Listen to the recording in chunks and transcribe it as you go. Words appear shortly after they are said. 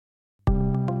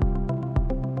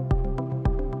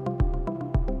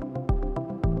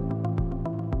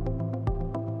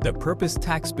The Purpose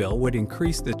Tax Bill would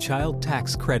increase the child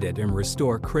tax credit and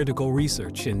restore critical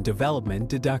research and development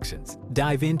deductions.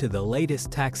 Dive into the latest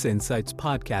Tax Insights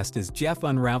podcast as Jeff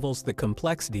unravels the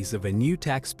complexities of a new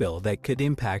tax bill that could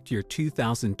impact your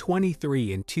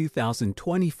 2023 and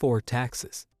 2024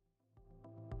 taxes.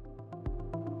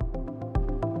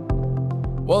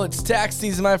 Well, it's tax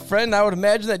season, my friend. I would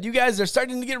imagine that you guys are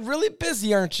starting to get really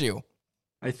busy, aren't you?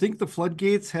 I think the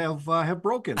floodgates have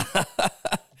broken.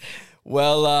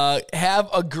 Well, have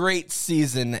a great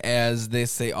season, as they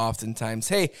say oftentimes.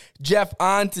 Hey, Jeff,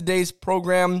 on today's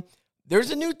program, there's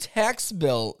a new tax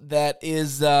bill that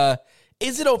has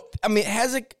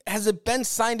it been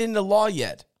signed into law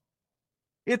yet?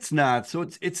 It's not. So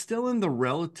it's still in the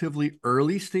relatively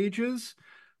early stages,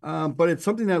 but it's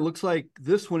something that looks like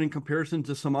this one, in comparison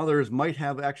to some others, might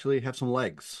actually have some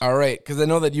legs. All right, because I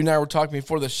know that you and I were talking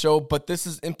before the show, but this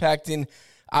is impacting,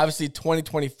 obviously,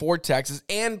 2024 taxes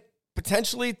and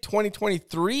potentially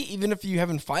 2023, even if you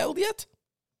haven't filed yet?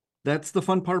 That's the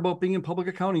fun part about being in public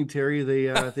accounting, Terry.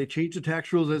 They change the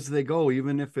tax rules as they go,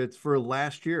 even if it's for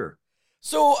last year.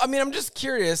 So, I'm just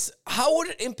curious, how would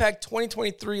it impact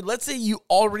 2023? Let's say you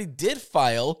already did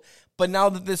file, but now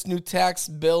that this new tax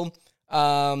bill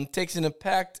takes an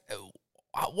impact,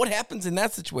 what happens in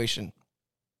that situation?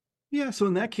 Yeah, so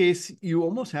in that case, you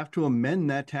almost have to amend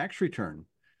that tax return.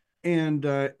 And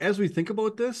as we think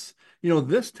about this,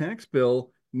 this tax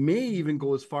bill may even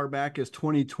go as far back as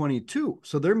 2022.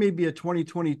 So there may be a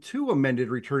 2022 amended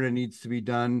return that needs to be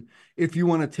done if you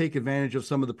want to take advantage of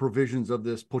some of the provisions of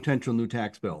this potential new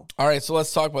tax bill. All right, so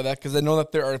let's talk about that, because I know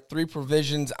that there are 3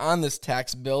 provisions on this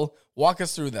tax bill. Walk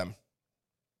us through them.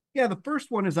 Yeah, the first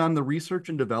one is on the research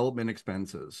and development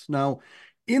expenses. Now,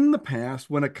 in the past,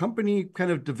 when a company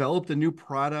kind of developed a new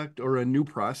product or a new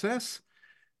process,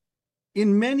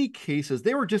 in many cases,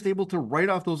 they were just able to write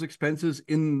off those expenses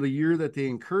in the year that they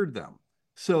incurred them.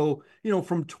 So,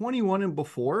 from 21 and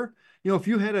before, if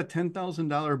you had a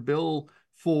 $10,000 bill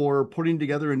for putting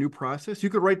together a new process, you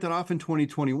could write that off in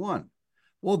 2021.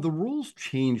 Well, the rules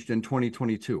changed in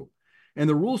 2022. And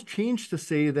the rules changed to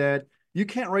say that you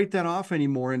can't write that off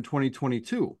anymore in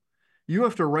 2022. You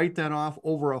have to write that off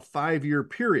over a 5-year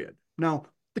period. Now,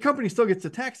 the company still gets a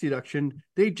tax deduction.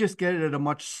 They just get it at a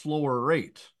much slower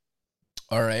rate.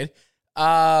 All right.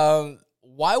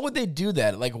 Why would they do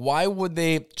that? Like, why would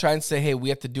they try and say, hey, we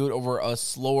have to do it over a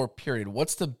slower period?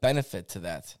 What's the benefit to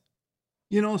that?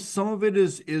 Some of it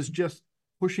is just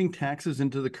pushing taxes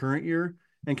into the current year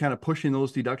and kind of pushing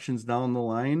those deductions down the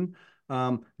line.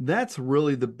 That's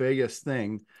really the biggest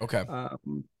thing. Okay.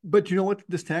 But you know what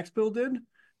this tax bill did?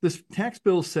 This tax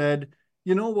bill said,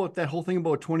 what that whole thing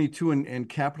about 22 and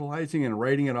capitalizing and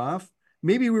writing it off?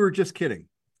 Maybe we were just kidding.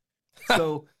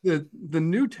 So the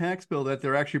new tax bill that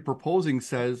they're actually proposing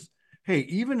says, hey,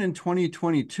 even in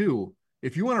 2022,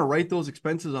 if you want to write those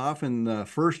expenses off in the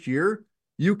first year,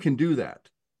 you can do that.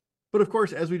 But of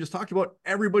course, as we just talked about,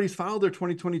 everybody's filed their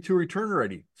 2022 return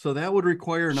already. So that would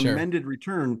require an amended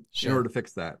return in order to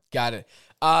fix that. Got it.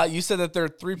 You said that there are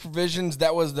 3 provisions.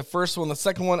 That was the first one. The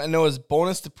second one I know is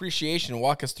bonus depreciation.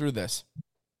 Walk us through this.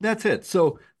 That's it.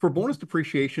 So for bonus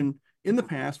depreciation, in the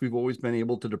past, we've always been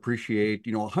able to depreciate,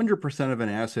 100% of an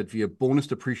asset via bonus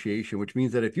depreciation, which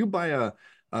means that if you buy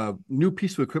a new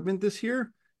piece of equipment this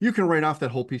year, you can write off that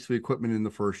whole piece of equipment in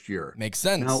the first year. Makes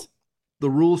sense. Now,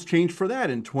 the rules changed for that.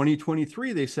 In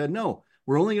 2023, they said, no,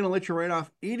 we're only going to let you write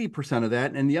off 80% of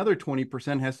that, and the other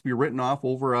 20% has to be written off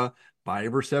over a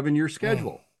 5 or 7 year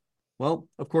schedule. Well,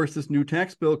 of course, this new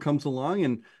tax bill comes along,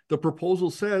 and the proposal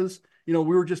says, we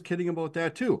were just kidding about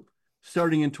that too.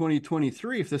 Starting in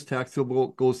 2023, if this tax bill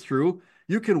goes through,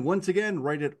 you can once again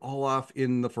write it all off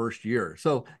in the first year.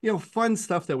 So, fun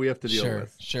stuff that we have to deal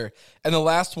with. Sure. And the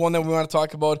last one that we want to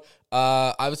talk about,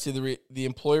 obviously the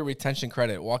employee retention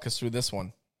credit. Walk us through this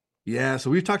one. Yeah, so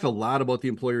we've talked a lot about the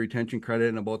employee retention credit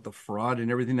and about the fraud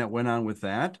and everything that went on with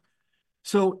that.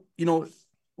 So,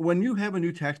 when you have a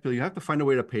new tax bill, you have to find a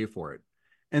way to pay for it.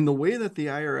 And the way that the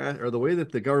IRS or the way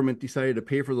that the government decided to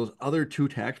pay for those other 2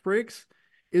 tax breaks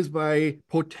is by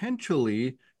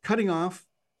potentially cutting off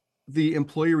the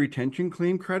employee retention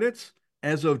claim credits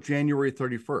as of January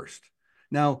 31st.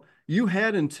 Now, you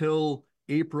had until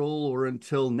April or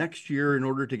until next year in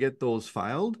order to get those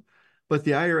filed, but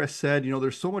the IRS said,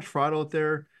 there's so much fraud out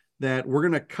there that we're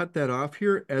going to cut that off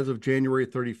here as of January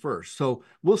 31st. So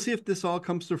we'll see if this all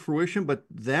comes to fruition, but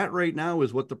that right now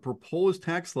is what the proposed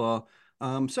tax law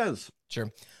says. Sure.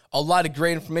 A lot of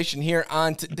great information here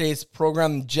on today's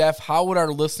program. Jeff, how would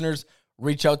our listeners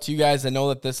reach out to you guys? I know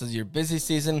that this is your busy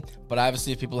season, but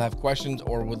obviously if people have questions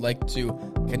or would like to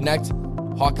connect,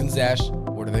 Hawk and Zash,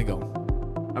 where do they go?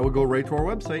 I would go right to our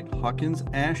website,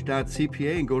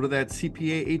 hawkinsash.cpa, and go to that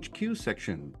CPA HQ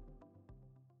section.